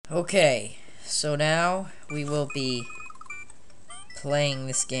Okay, so now we will be playing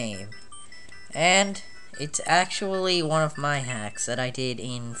this game. And it's actually one of my hacks that I did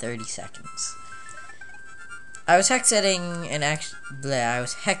in 30 seconds. I was hex editing and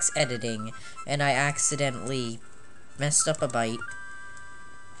I accidentally messed up a byte.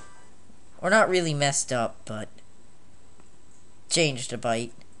 Or not really messed up, but changed a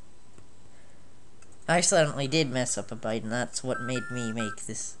byte. I accidentally did mess up a byte, and that's what made me make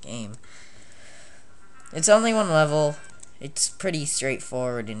this game. It's only one level. It's pretty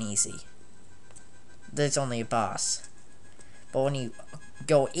straightforward and easy. There's only a boss. But when you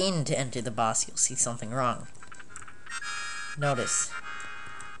go in to enter the boss, you'll see something wrong. Notice.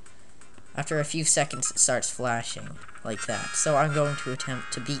 After a few seconds, it starts flashing like that. So I'm going to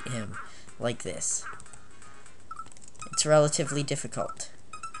attempt to beat him like this. It's relatively difficult.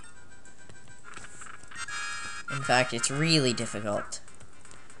 In fact, it's really difficult.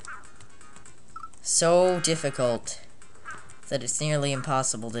 So difficult that it's nearly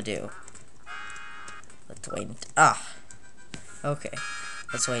impossible to do. Let's wait okay.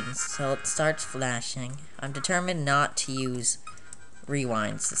 Let's wait until it starts flashing. I'm determined not to use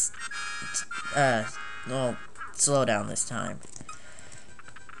rewinds slow down this time.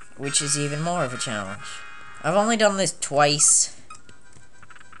 Which is even more of a challenge. I've only done this twice.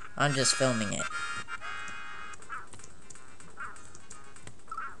 I'm just filming it.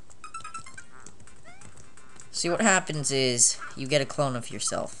 See, what happens is, you get a clone of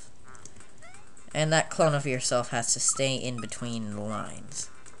yourself. And that clone of yourself has to stay in between the lines.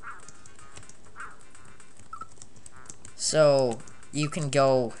 So, you can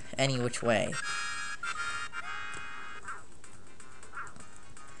go any which way.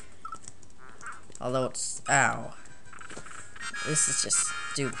 Although it's... ow. This is just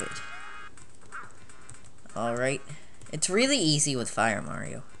stupid. Alright. It's really easy with Fire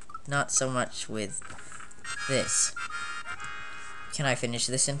Mario. Not so much with this. Can I finish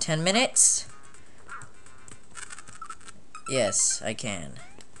this in 10 minutes? Yes, I can.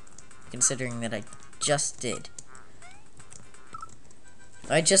 Considering that I just did.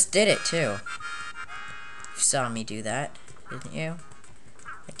 I just did it, too. You saw me do that, didn't you?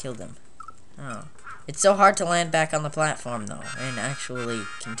 I killed him. Oh. It's so hard to land back on the platform, though, and actually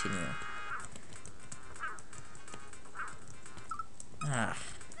continue. Ah.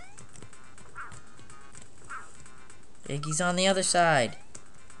 Iggy's on the other side.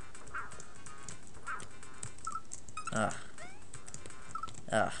 Ugh.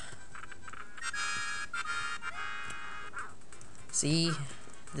 Ugh. See?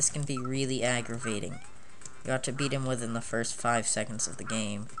 This can be really aggravating. You have to beat him within the first 5 seconds of the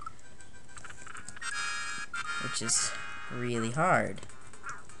game. Which is really hard.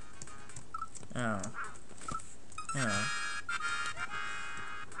 Oh. Oh.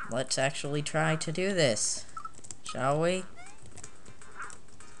 Let's actually try to do this. Shall we?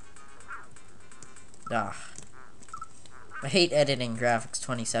 Ah. I hate editing graphics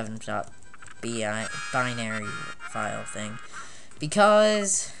 27.bi binary file thing.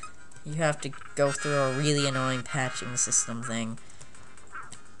 Because you have to go through a really annoying patching system thing.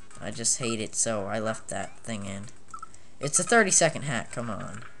 I just hate it, so I left that thing in. It's a 30-second hack, come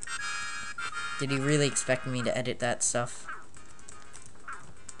on. Did he really expect me to edit that stuff?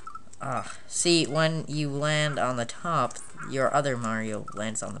 Ah, see, when you land on the top, your other Mario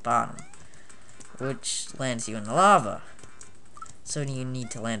lands on the bottom. Which lands you in the lava. So you need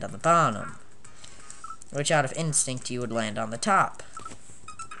to land on the bottom. Which out of instinct you would land on the top.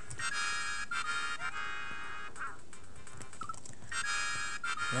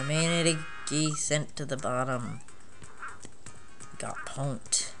 The Iggy sent to the bottom. Got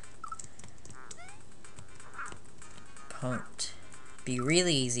punked. Punked. Be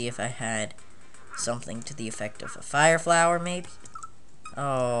really easy if I had something to the effect of a fire flower, maybe?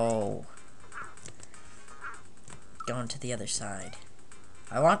 Oh. Going to the other side.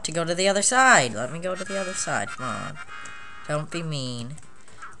 I want to go to the other side. Let me go to the other side. Come on. Don't be mean.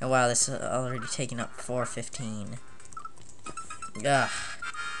 And wow, this is already taken up 4:15. Ugh.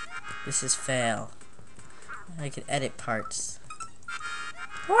 This is fail. I could edit parts.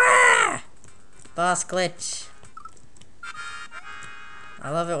 Wah! Boss glitch. I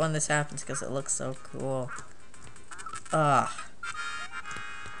love it when this happens because it looks so cool. Ugh.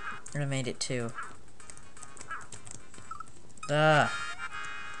 I made it too. Ugh.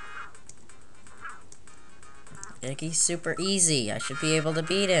 Iggy's super easy. I should be able to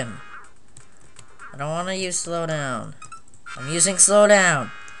beat him. I don't want to use slowdown. I'm using slowdown.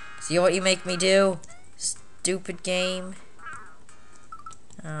 See what you make me do? Stupid game.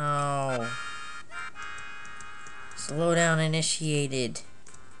 Oh. Slowdown initiated.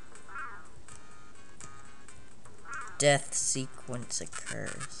 death sequence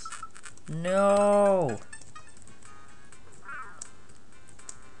occurs. No!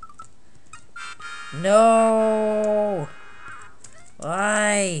 No!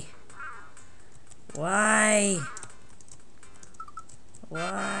 Why? Why?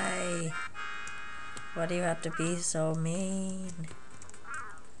 Why? Why do you have to be so mean?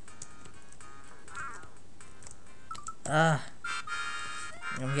 Ah.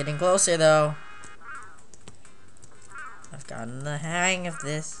 I'm getting closer though. I've gotten the hang of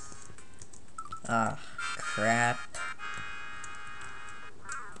this. Ah, crap.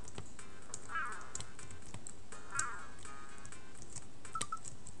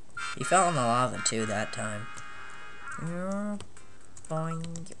 He fell in the lava too that time.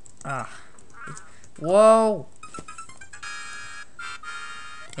 Boing. Ah. Whoa!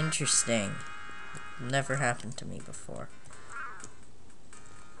 Interesting. Never happened to me before.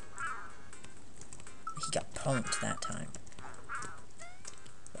 He got punked that time.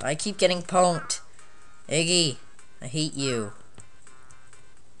 I keep getting punked. Iggy, I hate you.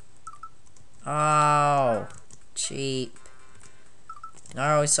 Oh, cheap. And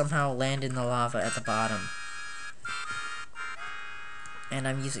I always somehow land in the lava at the bottom. And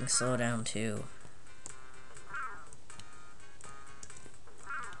I'm using slowdown too.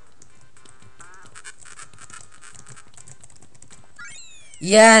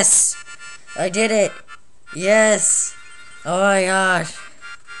 Yes! I did it! Yes! Oh my gosh!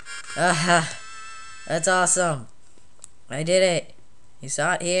 That's awesome! I did it! You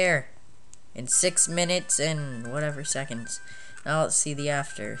saw it here! In 6 minutes and whatever seconds. Now let's see the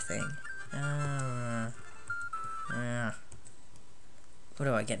after thing. What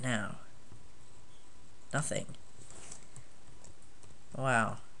do I get now? Nothing.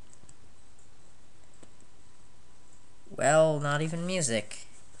 Wow. Well, not even music.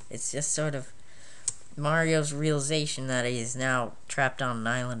 It's just sort of Mario's realization that he is now trapped on an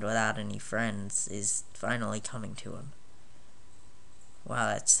island without any friends is finally coming to him. Wow,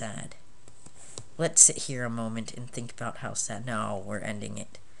 that's sad. Let's sit here a moment and think about how sad. No, we're ending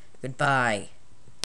it. Goodbye.